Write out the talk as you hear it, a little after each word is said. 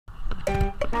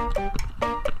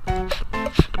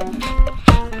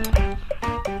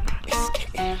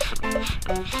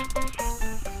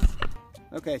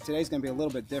Okay, today's gonna be a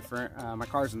little bit different. My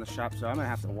car's in the shop, so I'm gonna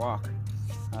have to walk.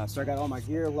 So I got all my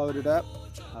gear loaded up.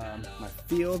 My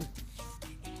field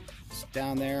is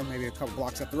down there, maybe a couple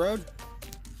blocks up the road.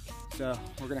 So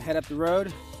we're gonna head up the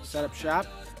road, set up shop,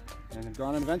 and go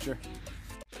on an adventure.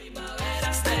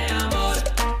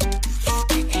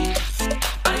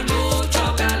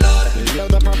 You're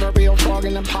the proverbial frog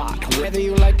in the pot. Whether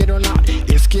you like it or not,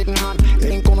 it's getting hot. It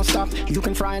ain't gonna stop. You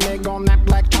can fry an egg on that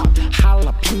black top.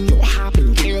 Jalapeno,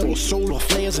 habanero, solar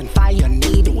flares and fire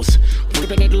needles.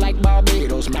 Whipping it like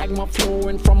Barbados, magma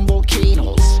flowing from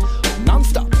volcanoes.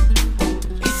 Non-stop.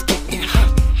 It's getting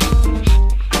hot.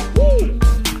 Woo!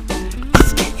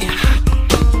 It's getting hot.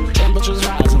 Temperatures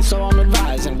rising, so I'm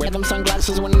advising. Wear them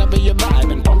sunglasses whenever you're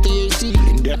vibing. Pump the AC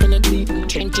indefinitely.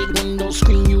 Tinted window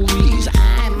screen UVs.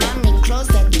 I'm running, close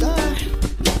that door.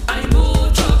 Hay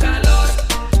mucho calor.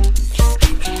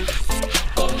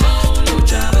 Como un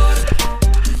luchador.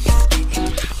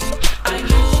 Hay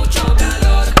mucho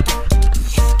calor.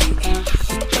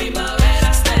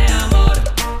 Primaveras de amor.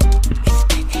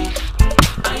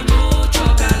 Hay mucho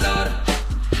calor.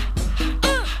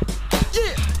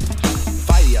 Yeah.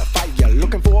 Fire, fire,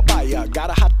 looking for a buyer. Got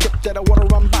a hot tip that I wanna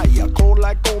run by ya. Cold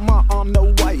like Omar on the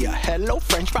wire. Hello,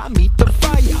 French fry, meet the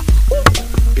fire. Woo.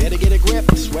 Better get a grip,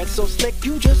 sweat so slick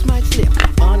you just might slip.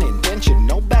 Unintention,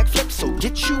 no backflip, so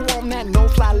get you on that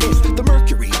no-fly list. The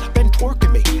Mercury been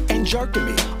twerking me and jerking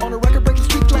me on a record-breaking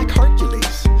streak like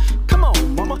Hercules. Come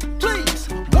on, mama, please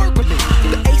work with me.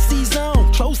 The AC's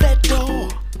on, close that door.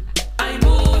 Hay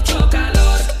mucho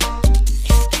calor.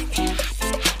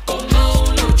 Como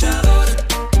un luchador.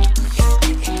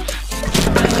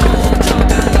 Hay mucho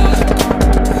calor.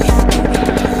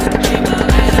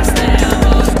 Primaveras de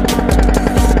amor.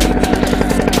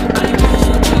 Hay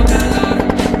mucho calor.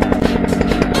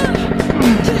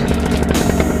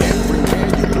 Everywhere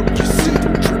you look, you see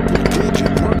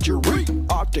triple-digit mercury.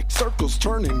 Arctic circles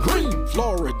turning green.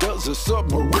 Florida's a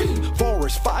submarine.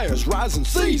 Forest fires, rising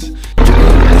seas. Give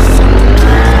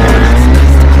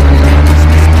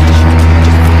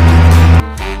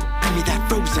me that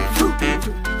frozen fruit.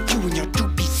 You and your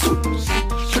doopy suits.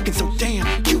 Looking so damn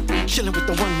cute. Chilling with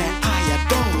the one that I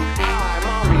adore.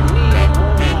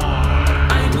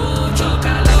 Hay mucho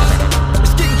calor.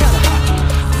 It's getting kinda hot.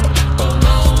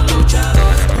 Como un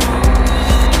luchador.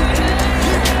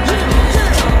 Hay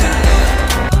mucho calor.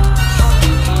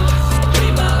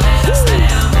 Primaveras de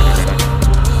amor.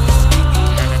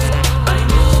 Hay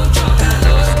mucho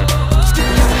calor. It's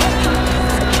getting kinda hot.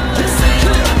 Hay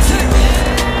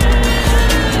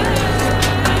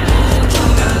mucho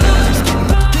calor.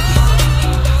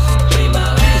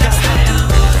 Primaveras de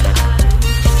amor.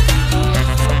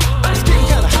 It's getting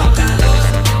kinda hot.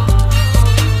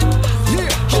 Yeah,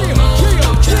 yeah.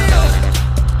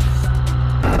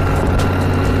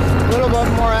 A little bit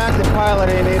more active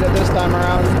piloting needed this time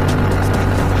around.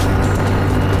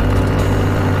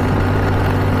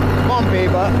 Bumpy,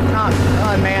 but not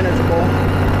unmanageable.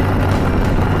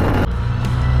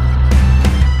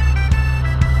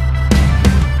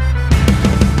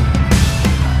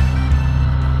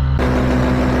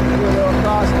 Do a little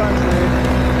cross country.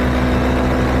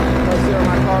 Let's see where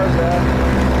my car's at.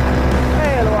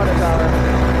 Hey, the water tower.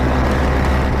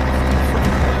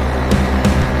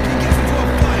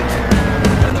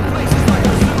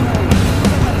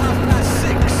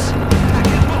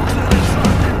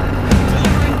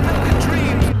 Delivering broken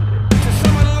dreams to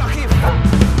someone lucky.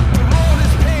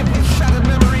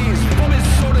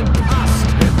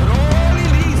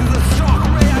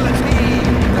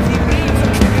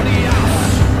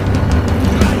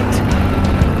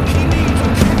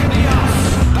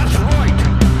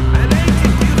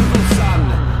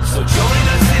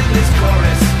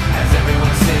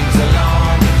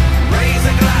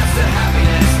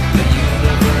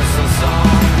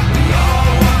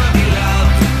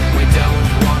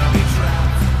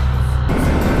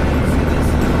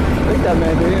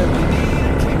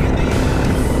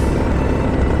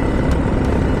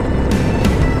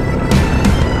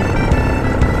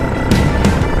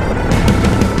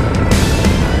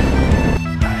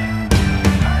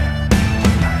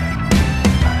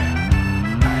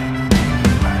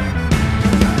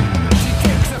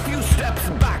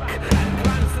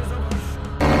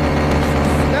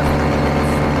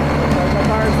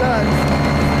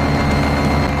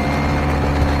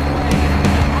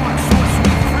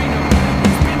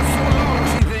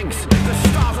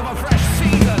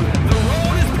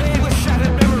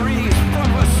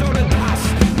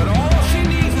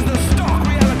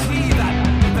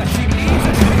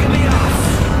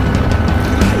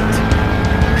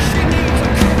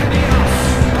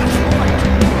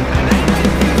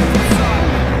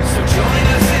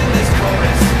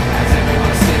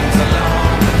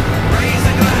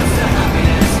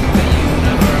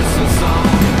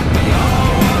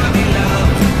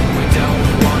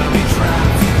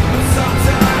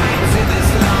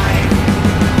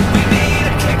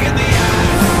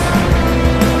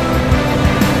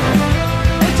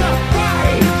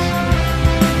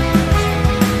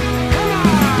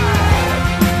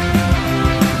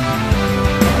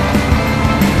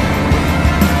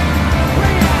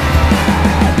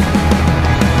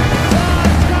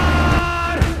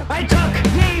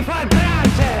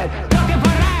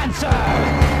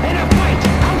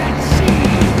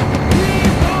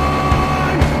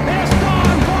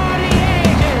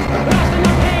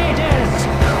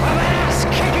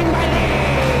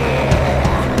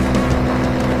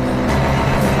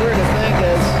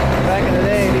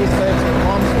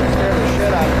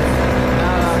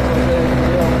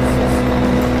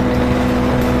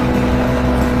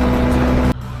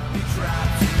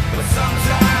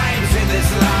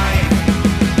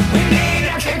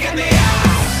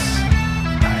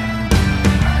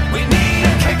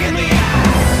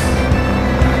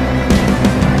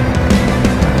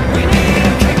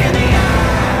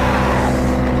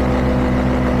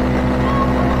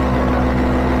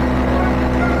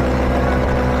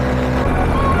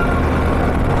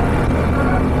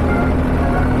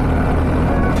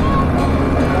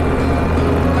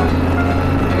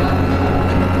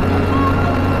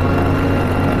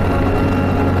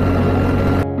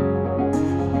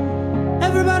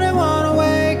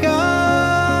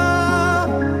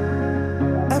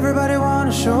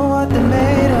 what they're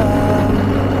made of.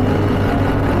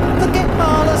 Look at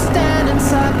all us standing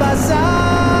side by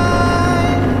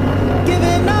side,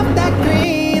 giving up that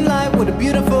green light. What a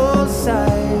beautiful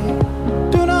sight.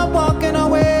 Do not walk in our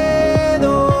way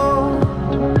though.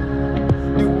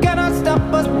 You cannot stop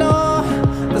us, no.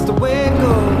 That's the way it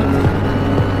goes.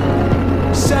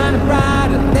 Shining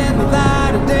brighter than the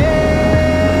light of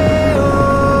day. Oh,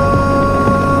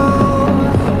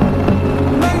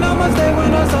 make no mistake, we're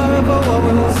not sorry for what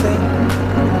we will say.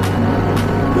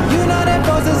 We're united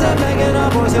forces and making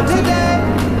our voice heard today.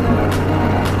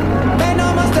 Make no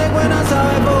mistake, we're not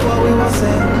sorry for what we will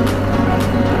say.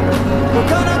 We're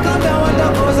gonna come down with the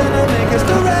force and then make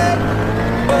history.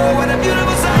 Oh, what a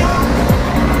beautiful sight.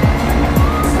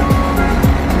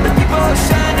 The people are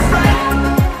shining bright.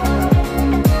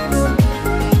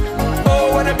 Oh,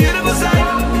 what a beautiful sight.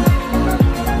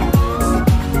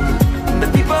 The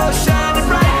people are shining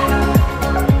bright.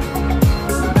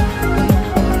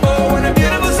 Oh, what a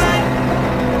beautiful sight.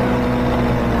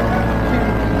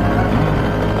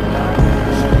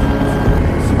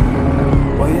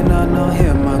 Well, you not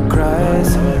hear my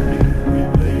cries.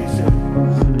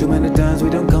 Too many times we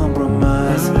don't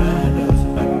compromise.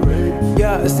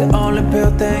 Yeah, it's the only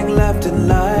pure thing left in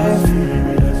life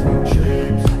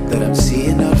that I'm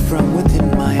seeing out from within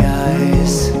my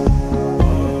eyes.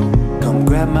 Come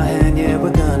grab my hand, yeah,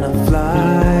 we're gonna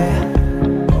fly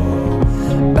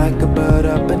like a bird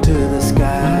up into the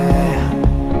sky.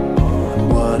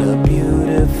 What a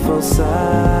beautiful sight.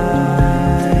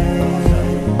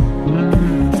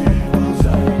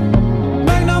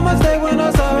 Make no mistake, we're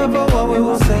not sorry for what we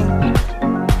will sing.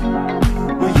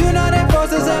 We're united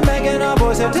forces and making our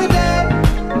voice heard today.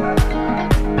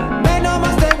 Make no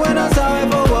mistake, we're not sorry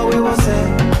for what we will say.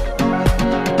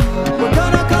 We're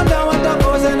gonna come down with the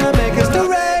force and then make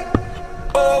history.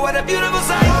 Oh, what a beautiful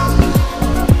sight.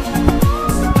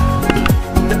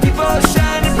 The people are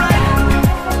shining bright.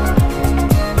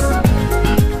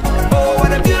 Oh,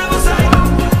 what a beautiful sight.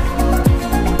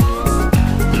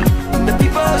 The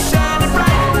people are shining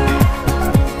bright.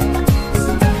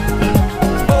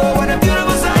 Oh, what a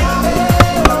beautiful sight.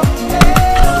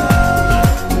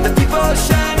 The people are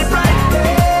shining bright.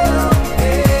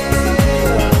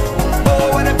 Oh,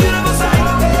 what a beautiful sight.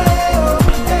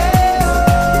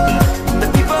 The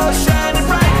people are shining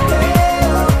bright.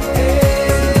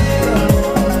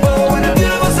 Oh, what a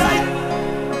beautiful sight.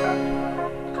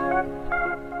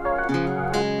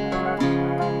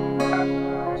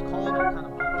 It's cold and kind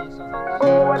of funky, so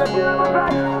Oh, what a beautiful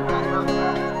sight.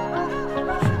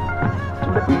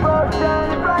 The people are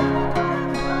shining bright.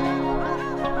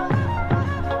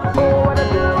 Oh, what a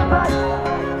beautiful sight.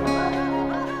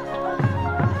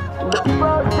 The people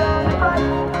are shining bright.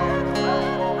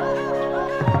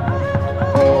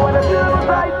 Oh, what a beautiful